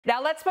Now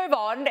let's move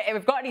on. If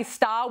we've got any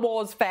Star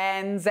Wars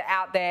fans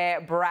out there,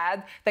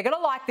 Brad, they're going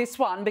to like this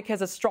one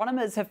because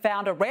astronomers have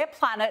found a rare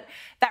planet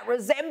that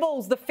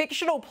resembles the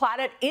fictional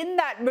planet in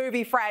that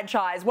movie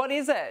franchise. What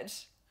is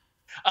it?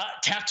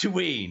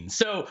 Tatooine.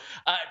 So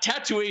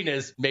Tatooine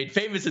is made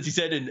famous, as he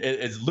said,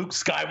 as Luke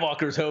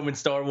Skywalker's home in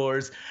Star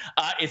Wars,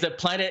 is a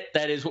planet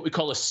that is what we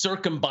call a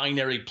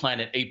circumbinary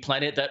planet, a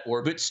planet that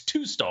orbits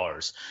two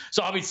stars.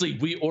 So obviously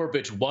we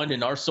orbit one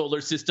in our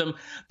solar system,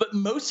 but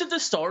most of the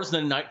stars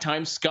in the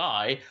nighttime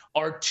sky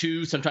are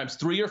two, sometimes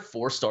three or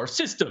four star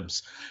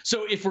systems.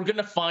 So if we're going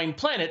to find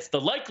planets,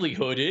 the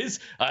likelihood is,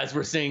 as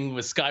we're seeing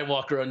with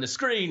Skywalker on the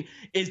screen,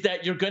 is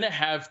that you're going to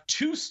have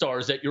two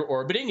stars that you're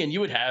orbiting, and you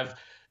would have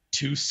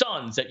two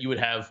suns, that you would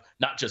have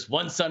not just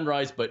one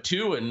sunrise, but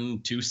two,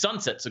 and two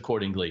sunsets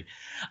accordingly.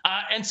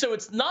 And so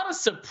it's not a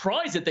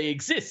surprise that they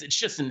exist. It's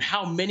just in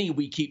how many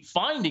we keep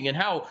finding and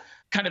how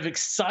kind of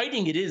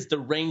exciting it is, the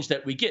range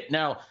that we get.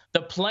 Now,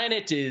 the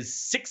planet is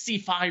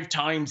 65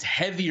 times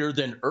heavier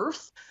than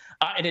Earth.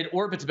 And it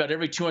orbits about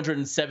every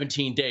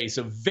 217 days.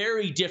 So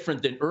very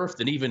different than Earth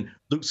and even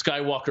Luke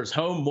Skywalker's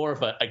home, more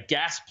of a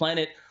gas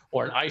planet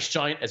or an ice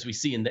giant as we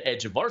see in the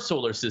edge of our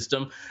solar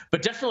system,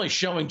 but definitely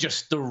showing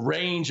just the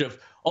range of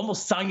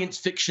almost science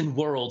fiction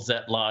worlds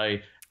that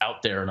lie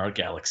out there in our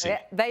galaxy. Yeah,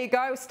 there you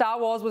go. Star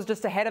Wars was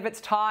just ahead of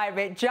its time.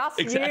 It just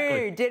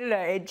knew, didn't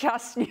it? It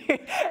just knew.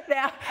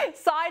 Now,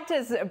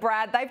 scientists,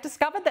 Brad, they've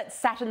discovered that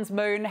Saturn's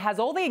moon has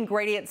all the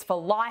ingredients for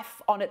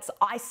life on its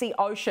icy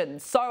ocean.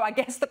 So I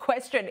guess the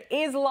question,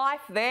 is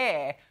life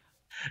there?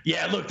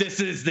 Yeah, look, this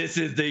is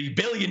the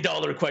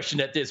billion-dollar question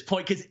at this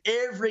point, because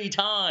every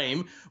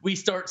time we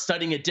start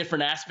studying a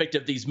different aspect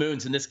of these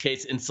moons, in this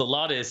case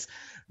Enceladus,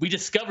 we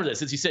discover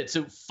this, as you said.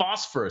 So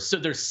phosphorus. So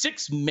there's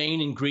 6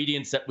 main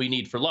ingredients that we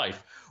need for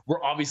life.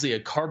 We're obviously a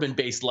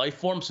carbon-based life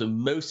form, so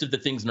most of the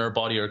things in our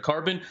body are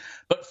carbon.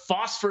 But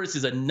phosphorus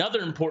is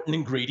another important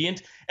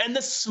ingredient and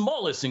the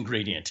smallest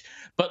ingredient.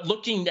 But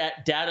looking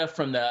at data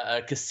from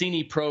the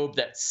Cassini probe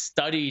that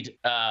studied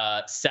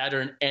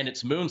Saturn and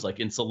its moons, like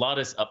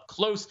Enceladus up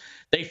close,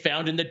 they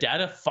found in the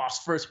data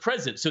phosphorus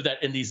present, so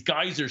that in these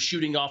geysers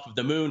shooting off of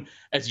the moon,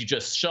 as you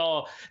just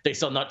saw, they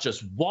saw not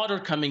just water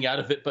coming out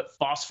of it, but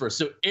phosphorus.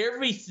 So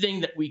everything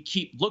that we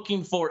keep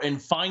looking for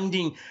and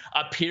finding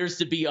appears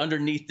to be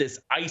underneath this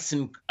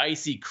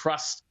icy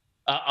crust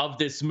of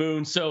this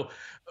moon. So,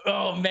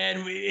 oh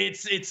man,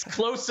 it's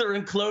closer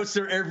and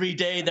closer every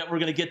day that we're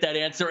going to get that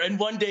answer, and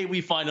one day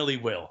we finally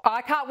will.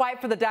 I can't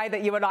wait for the day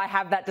that you and I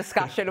have that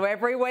discussion.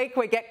 Every week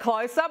we get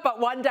closer, but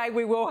one day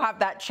we will have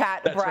that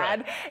chat, That's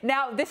Brad. Right.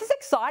 Now, this is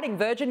exciting.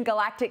 Virgin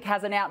Galactic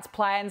has announced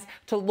plans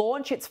to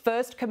launch its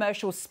first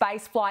commercial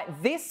space flight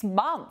this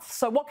month.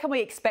 So what can we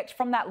expect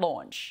from that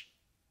launch?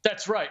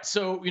 That's right.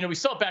 So, we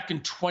saw back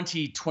in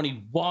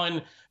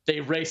 2021, they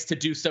raced to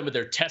do some of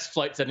their test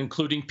flights that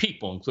including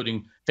people,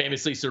 including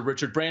famously Sir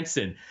Richard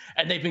Branson.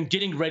 And they've been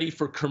getting ready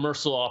for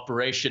commercial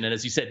operation. And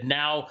as you said,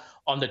 now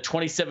on the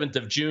 27th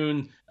of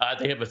June,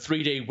 they have a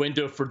 3-day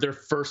window for their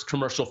first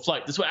commercial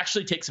flight. This will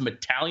actually take some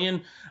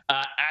Italian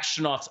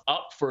astronauts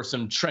up for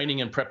some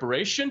training and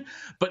preparation,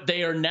 but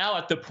they are now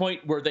at the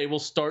point where they will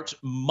start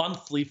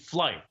monthly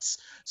flights.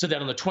 So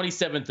that on the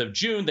 27th of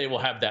June, they will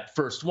have that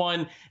first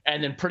one,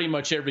 and then pretty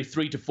much every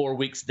 3 to 4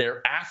 weeks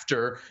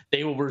thereafter,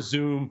 they will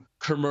resume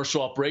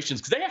commercial operations,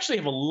 because they actually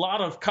have a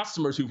lot of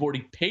customers who've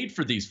already paid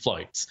for these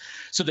flights.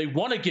 So they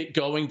want to get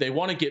going. They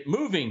want to get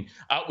moving.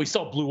 We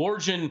saw Blue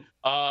Origin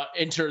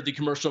enter the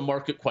commercial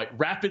market quite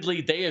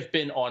rapidly. They have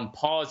been on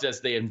pause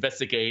as they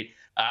investigate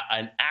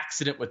an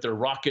accident with their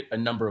rocket a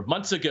number of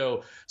months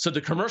ago. So the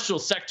commercial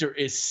sector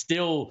is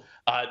still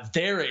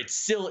there. It's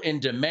still in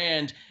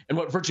demand. And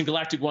what Virgin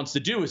Galactic wants to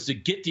do is to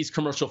get these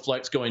commercial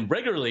flights going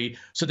regularly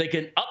so they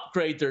can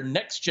upgrade their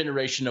next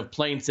generation of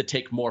planes to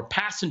take more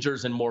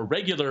passengers and more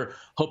regular,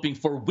 hoping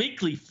for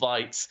weekly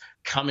flights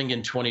coming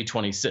in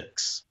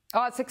 2026.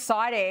 Oh, it's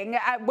exciting.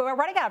 We're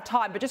running out of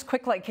time, but just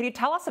quickly, can you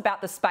tell us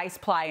about the space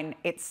plane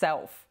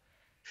itself?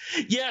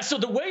 Yeah, so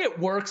the way it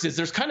works is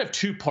there's kind of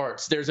 2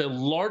 parts. There's a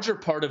larger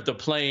part of the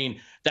plane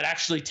that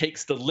actually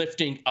takes the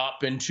lifting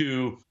up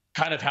into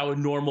kind of how a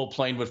normal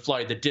plane would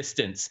fly, the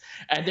distance.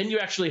 And then you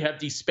actually have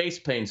these space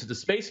planes. So the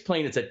space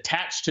plane is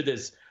attached to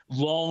this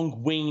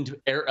long-winged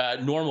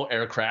normal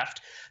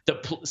aircraft.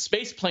 The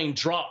space plane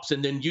drops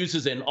and then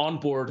uses an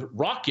onboard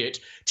rocket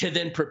to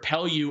then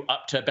propel you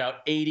up to about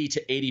 80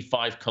 to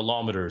 85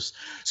 kilometers.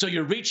 So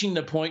you're reaching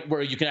the point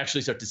where you can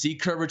actually start to see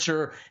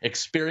curvature,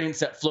 experience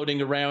that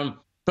floating around.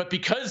 But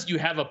because you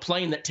have a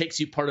plane that takes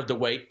you part of the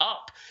way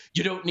up,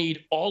 you don't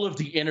need all of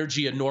the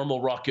energy a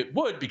normal rocket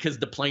would, because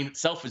the plane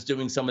itself is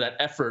doing some of that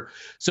effort.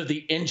 So the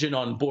engine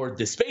on board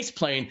the space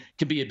plane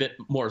can be a bit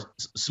more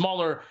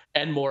smaller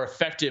and more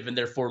effective, and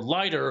therefore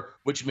lighter,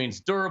 which means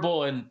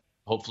durable and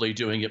hopefully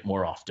doing it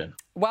more often.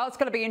 Well, it's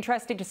going to be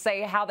interesting to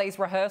see how these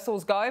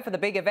rehearsals go for the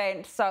big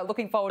event. So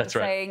looking forward to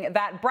seeing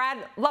that. Brad,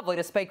 lovely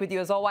to speak with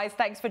you as always.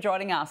 Thanks for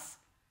joining us.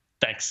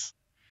 Thanks.